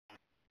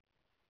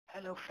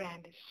Hello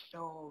friend,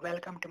 so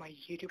welcome to my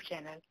YouTube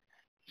channel.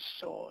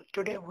 So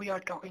today we are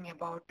talking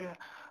about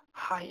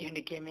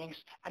high-end gaming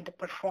and the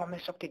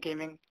performance of the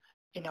gaming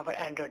in our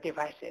Android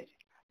devices.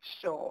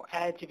 So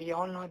as we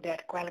all know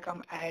that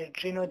Qualcomm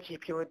Adreno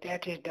GPU,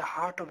 that is the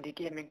heart of the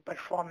gaming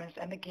performance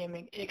and the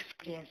gaming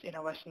experience in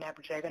our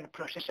Snapdragon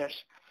processors,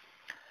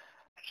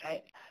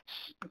 right?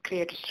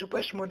 Create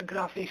super smooth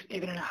graphics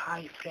even in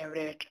high frame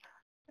rate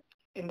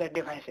in the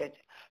devices.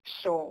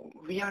 So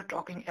we are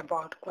talking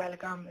about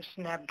Qualcomm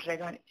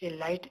Snapdragon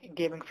Elite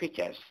gaming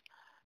features.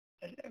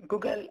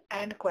 Google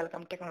and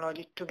Qualcomm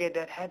technology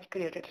together has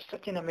created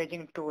such an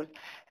amazing tool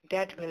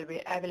that will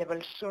be available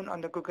soon on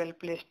the Google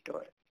Play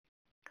Store.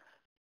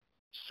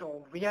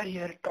 So we are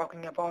here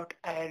talking about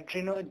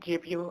Adreno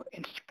GPU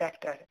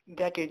Inspector,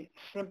 that is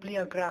simply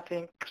a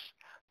graphics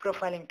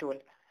profiling tool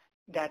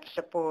that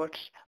supports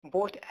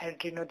both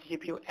Adreno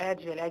GPU as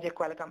well as a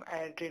Qualcomm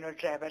Adreno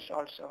drivers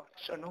also.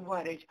 So no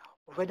worries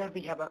whether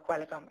we have a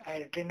Qualcomm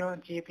Adreno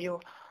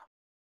GPU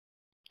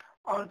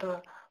or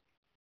the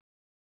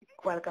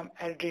Qualcomm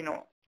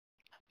Adreno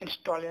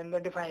installed in the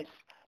device.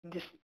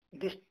 This,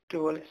 this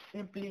tool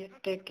simply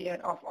take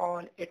care of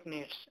all it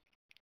needs.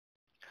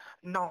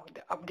 Now,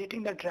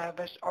 updating the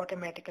drivers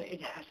automatically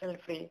is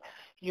hassle-free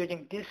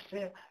using this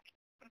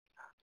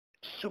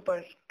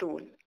super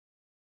tool.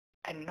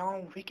 And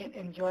now we can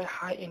enjoy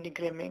high-end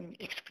gaming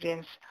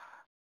experience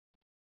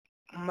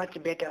much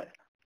better,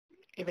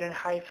 even in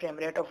high frame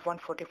rate of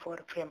 144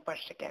 frame per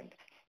second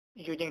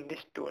using this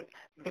tool,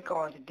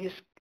 because this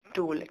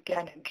tool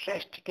can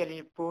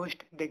drastically boost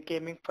the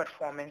gaming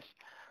performance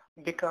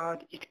because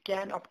it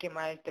can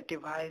optimize the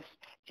device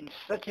in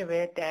such a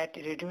way that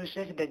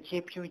reduces the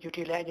GPU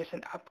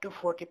utilization up to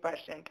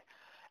 40%,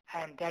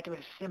 and that will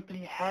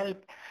simply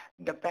help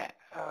the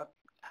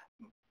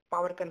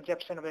power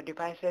consumption of the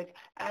devices,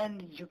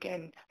 and you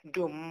can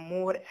do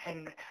more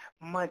and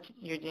much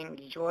using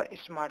your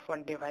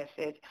smartphone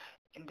devices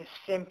in the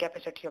same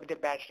capacity of the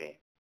battery.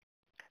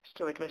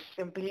 So it will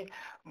simply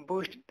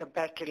boost the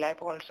battery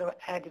life also,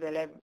 as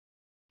well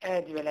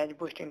as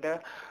boosting the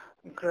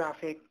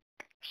graphic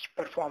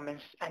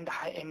performance and the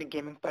high-end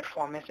gaming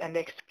performance and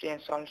the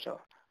experience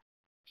also.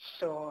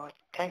 So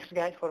thanks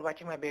guys for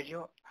watching my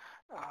video.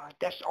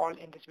 That's all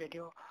in this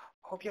video.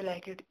 Hope you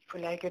like it. If you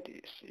like it,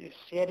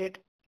 share it,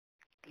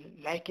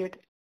 like it,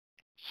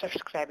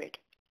 subscribe it.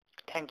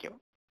 Thank you.